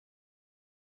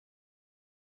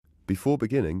Before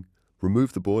beginning,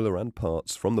 remove the boiler and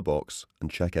parts from the box and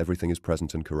check everything is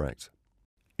present and correct.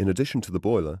 In addition to the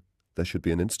boiler, there should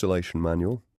be an installation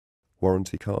manual,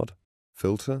 warranty card,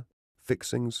 filter,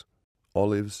 fixings,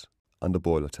 olives, and a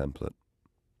boiler template.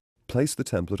 Place the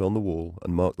template on the wall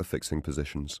and mark the fixing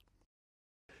positions.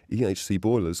 EHC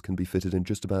boilers can be fitted in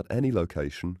just about any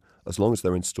location as long as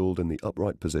they're installed in the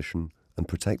upright position and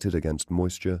protected against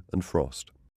moisture and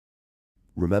frost.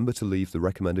 Remember to leave the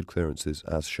recommended clearances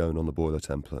as shown on the boiler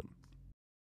template.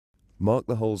 Mark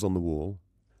the holes on the wall,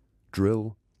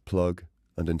 drill, plug,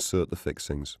 and insert the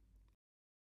fixings.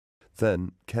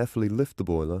 Then, carefully lift the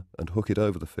boiler and hook it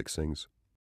over the fixings.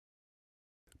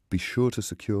 Be sure to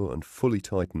secure and fully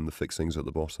tighten the fixings at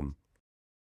the bottom.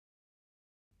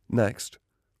 Next,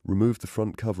 remove the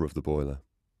front cover of the boiler.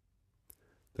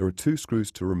 There are 2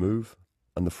 screws to remove,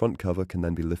 and the front cover can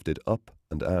then be lifted up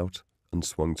and out and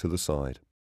swung to the side.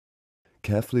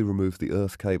 Carefully remove the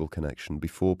earth cable connection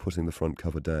before putting the front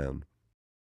cover down.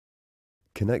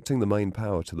 Connecting the main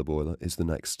power to the boiler is the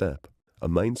next step. A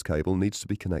mains cable needs to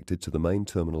be connected to the main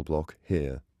terminal block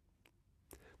here.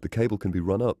 The cable can be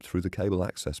run up through the cable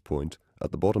access point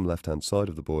at the bottom left-hand side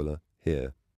of the boiler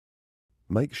here.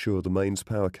 Make sure the mains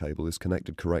power cable is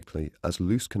connected correctly, as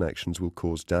loose connections will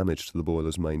cause damage to the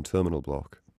boiler's main terminal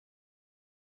block.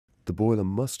 The boiler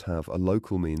must have a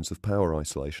local means of power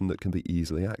isolation that can be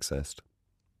easily accessed.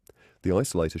 The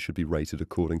isolator should be rated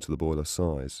according to the boiler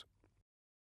size.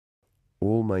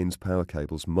 All mains power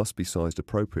cables must be sized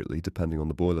appropriately depending on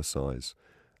the boiler size,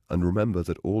 and remember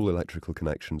that all electrical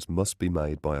connections must be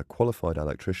made by a qualified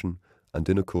electrician and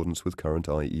in accordance with current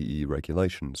IEE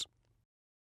regulations.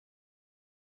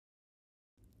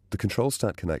 The control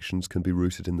stat connections can be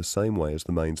routed in the same way as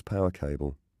the mains power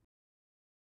cable.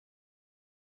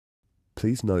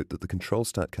 Please note that the control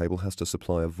stat cable has to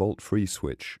supply a volt-free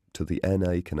switch to the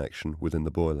NA connection within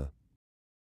the boiler.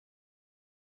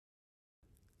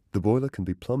 The boiler can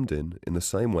be plumbed in the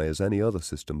same way as any other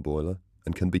system boiler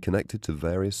and can be connected to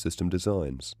various system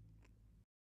designs.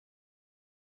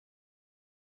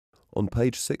 On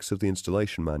page 6 of the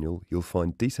installation manual, you'll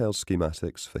find detailed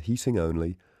schematics for heating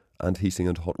only and heating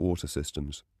and hot water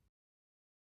systems.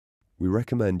 We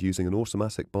recommend using an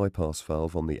automatic bypass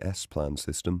valve on the S-plan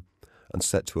system and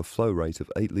set to a flow rate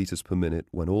of 8 litres per minute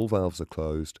when all valves are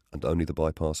closed and only the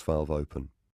bypass valve open.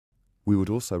 We would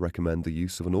also recommend the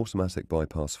use of an automatic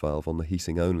bypass valve on the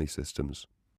heating-only systems.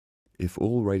 If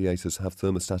all radiators have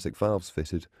thermostatic valves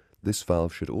fitted, this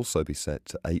valve should also be set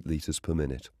to 8 litres per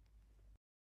minute.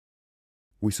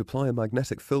 We supply a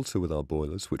magnetic filter with our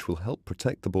boilers which will help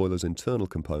protect the boiler's internal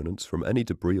components from any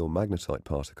debris or magnetite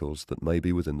particles that may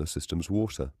be within the system's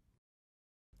water.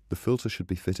 The filter should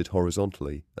be fitted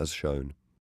horizontally, as shown.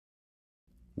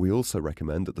 We also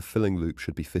recommend that the filling loop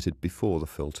should be fitted before the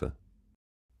filter.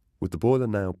 With the boiler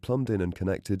now plumbed in and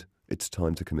connected, it's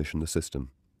time to commission the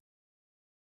system.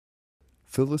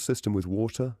 Fill the system with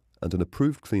water and an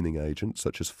approved cleaning agent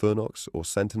such as Fernox or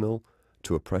Sentinel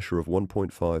to a pressure of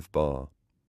 1.5 bar.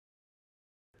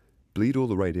 Bleed all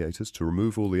the radiators to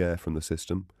remove all the air from the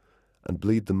system, and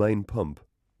bleed the main pump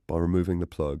by removing the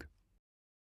plug.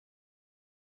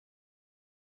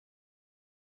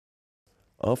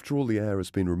 After all the air has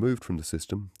been removed from the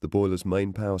system, the boiler's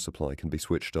main power supply can be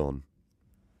switched on.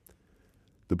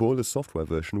 The boiler's software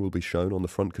version will be shown on the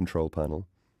front control panel,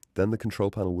 then the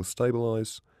control panel will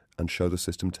stabilize and show the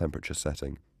system temperature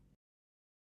setting.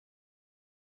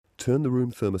 Turn the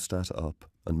room thermostat up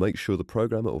and make sure the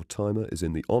programmer or timer is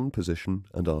in the on position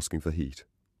and asking for heat.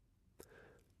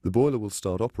 The boiler will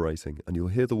start operating and you'll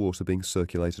hear the water being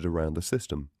circulated around the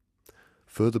system.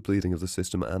 Further bleeding of the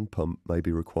system and pump may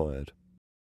be required.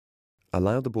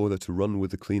 Allow the boiler to run with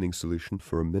the cleaning solution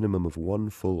for a minimum of 1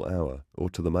 full hour or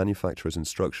to the manufacturer's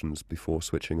instructions before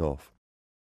switching off.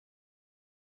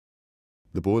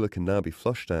 The boiler can now be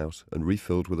flushed out and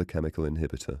refilled with a chemical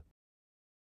inhibitor.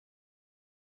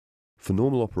 For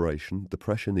normal operation, the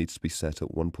pressure needs to be set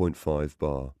at 1.5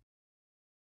 bar.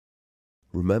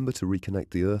 Remember to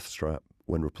reconnect the earth strap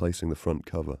when replacing the front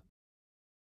cover.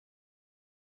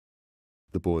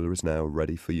 The boiler is now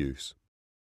ready for use.